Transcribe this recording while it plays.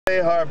Bay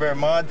Harbor,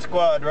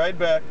 ModSquad, right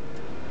back.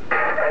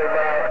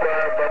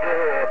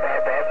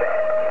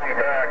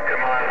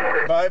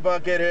 Bye,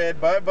 Buckethead.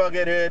 Bye,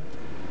 Buckethead.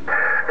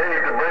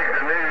 Hey, to break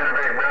the news,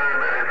 big brother,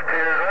 that it's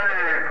Tier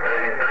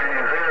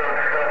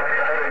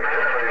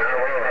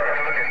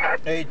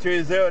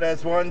 830,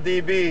 that's 1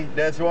 dB.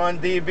 That's 1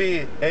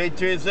 dB.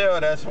 830,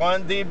 that's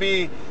 1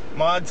 dB.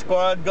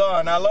 ModSquad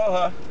gone.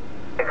 Aloha.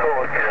 Cool,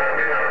 yeah,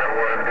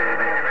 1 dB,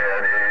 man.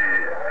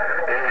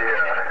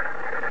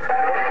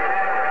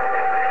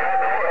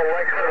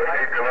 Alexa,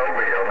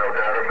 Columbia, no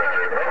doubt about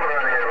it.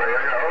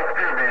 I'll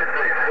still be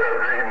 6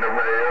 reading the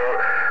mail.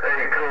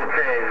 Hey, cool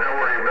change, don't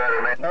worry about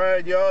it, man. All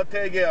right, y'all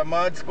take care.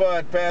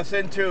 ModSquad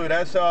passing through.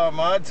 That's all.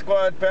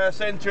 ModSquad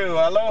passing through.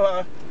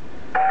 Aloha.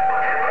 Hey,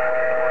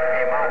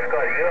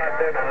 ModSquad, you out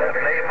there in the left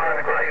lane,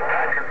 ModSquad? You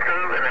passing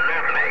through in the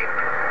left lane?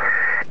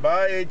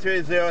 Bye,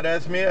 830.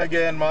 That's me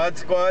again.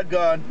 ModSquad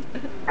gone.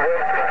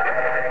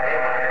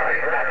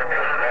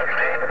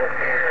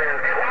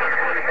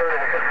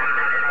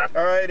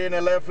 All right, in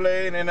the left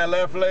lane,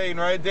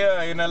 right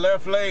there, in the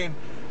left lane.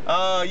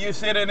 You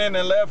sitting in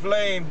the left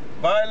lane.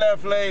 Bye,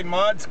 left lane.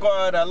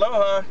 ModSquad.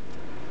 Aloha.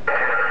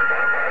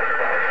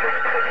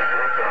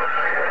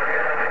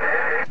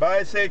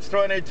 Bye,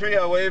 623.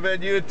 I wave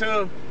at you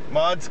too.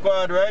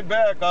 ModSquad right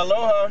back.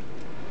 Aloha.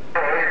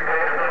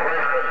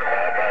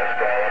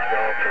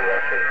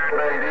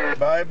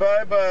 Bye,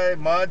 bye, bye.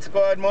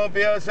 ModSquad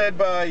Mobile said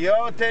bye.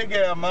 Y'all take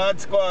care.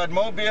 ModSquad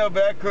Mobile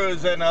back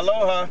cruising.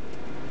 Aloha.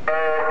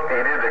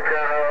 It is a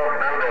cutoff,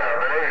 no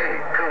doubt.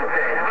 Hey, cool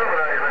change.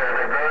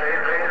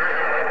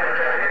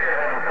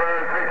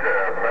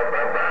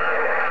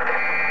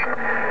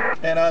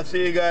 And I'll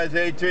see you guys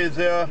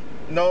 830.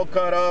 No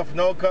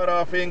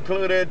cutoff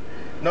included.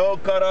 No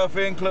cutoff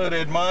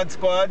included.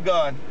 ModSquad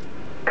gone.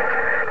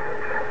 ModSquad,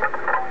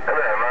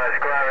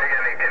 we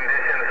got any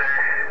conditions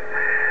there?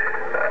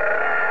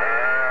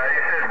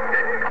 You said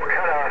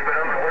cutoff, but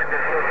I'm gonna work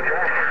this little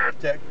track.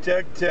 Check,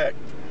 check, check.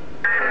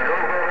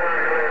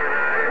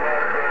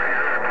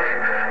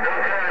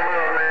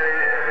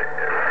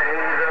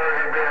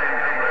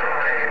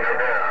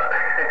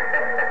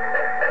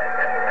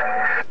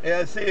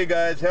 Yeah, see you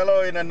guys.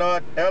 Hello in the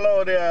north.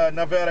 Hello there,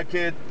 Nevada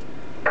kid.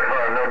 No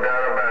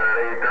doubt about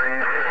it.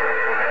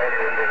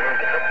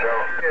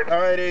 830. All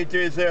right,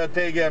 830,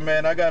 take care,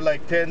 man. I got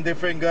like 10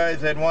 different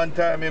guys at one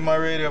time in my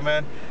radio,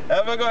 man.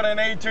 Ever got an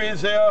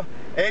 830?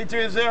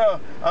 830.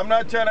 I'm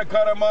not trying to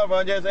cut them off.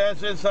 I'm just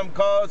answering some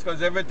calls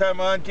because every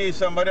time I key,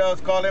 somebody else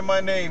calling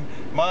my name.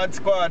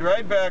 ModSquad,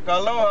 right back.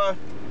 Aloha.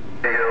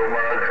 Yo,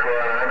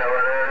 ModSquad, I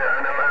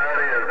know how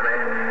it is,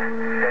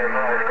 man. Hey,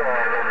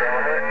 ModSquad,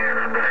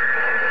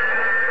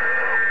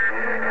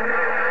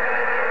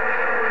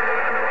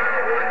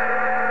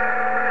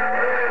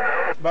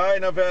 bye,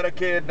 Nevada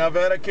kid.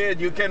 Nevada kid,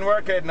 you can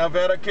work it.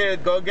 Nevada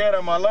kid, go get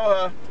him.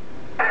 Aloha.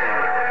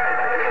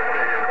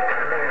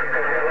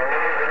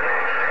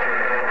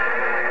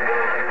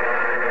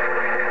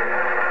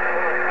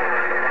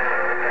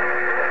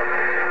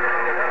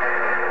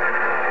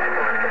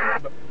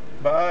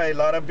 Bye.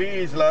 Lot of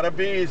bees, lot of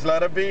bees,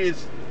 lot of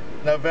bees.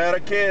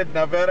 Nevada kid,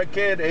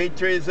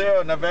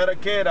 830, Nevada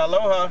kid.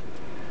 Aloha.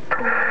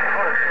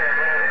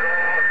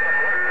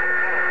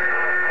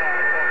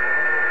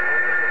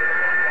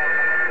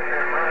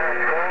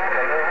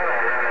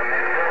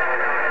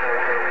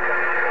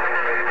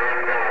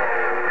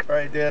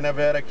 Right there,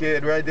 Nevada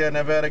kid. Right there,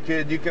 Nevada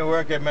kid. You can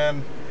work it,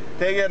 man.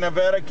 Take it,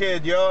 Nevada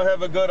kid. Y'all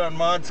have a good on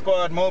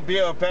ModSquad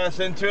Mobile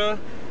passing through.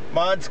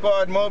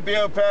 ModSquad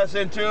Mobile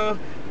passing through.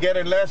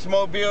 Getting less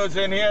mobiles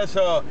in here,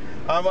 so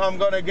I'm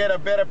going to get a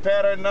better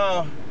pattern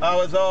now. I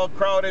was all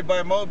crowded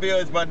by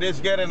mobiles, but this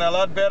getting a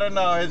lot better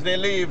now as they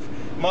leave.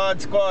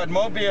 ModSquad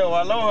Mobile.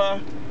 Aloha.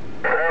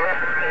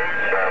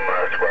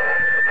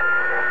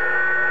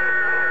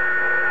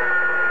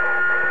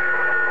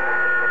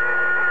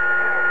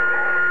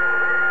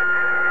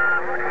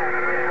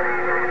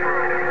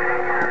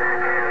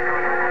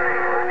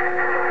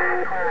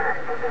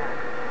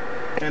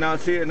 And I'll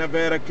see you,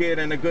 Nevada kid,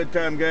 and the good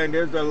time gang.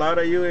 There's a lot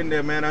of you in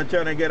there, man. I'm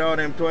trying to get all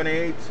them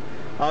 28s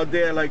out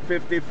there, like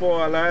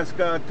 54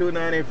 Alaska,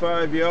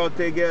 295. You all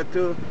take care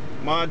too.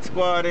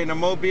 ModSquad in the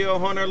Mobile,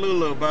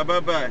 Honolulu. Bye,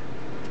 bye, bye.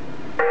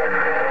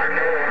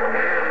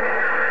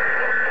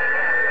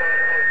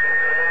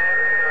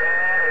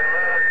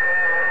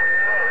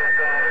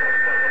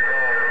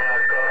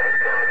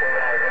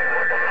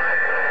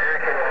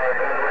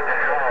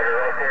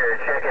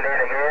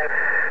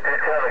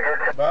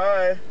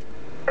 Bye.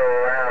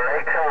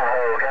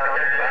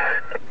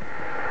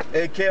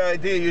 Hey,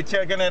 KID, you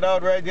checking it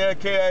out right there,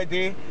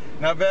 KID?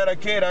 Nevada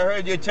kid, I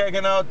heard you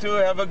checking out too.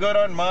 Have a good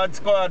one.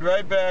 ModSquad,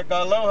 right back.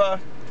 Aloha.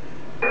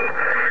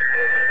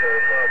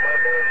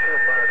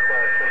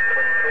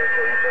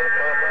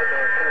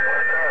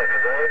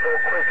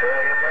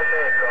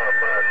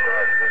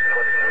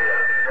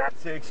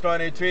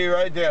 $623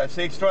 right there.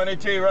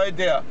 $623 right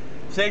there.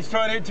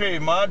 623,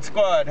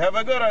 ModSquad. Have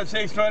a good one,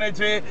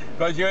 623,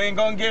 because you ain't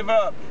going to give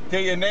up till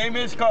your name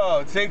is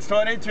called.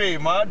 623,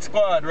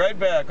 ModSquad, right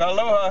back.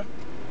 Aloha.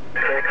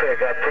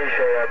 Click, I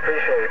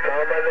appreciate it.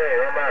 Call my name.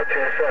 I'm out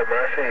 10-7.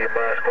 I see you,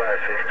 ModSquad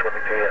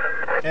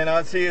 623. And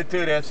I'll see you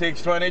too there,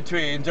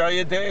 623. Enjoy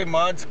your day,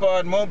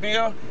 ModSquad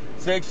Mobile.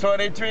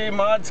 623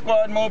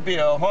 ModSquad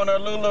Mobile.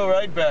 Honolulu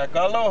right back.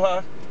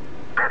 Aloha.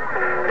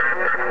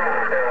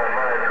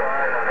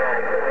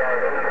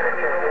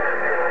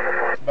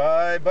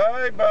 Bye,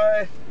 bye,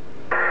 bye.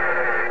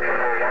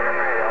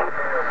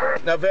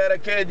 Nevada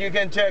Kid, you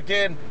can check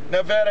in.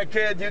 Nevada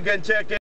Kid, you can check in.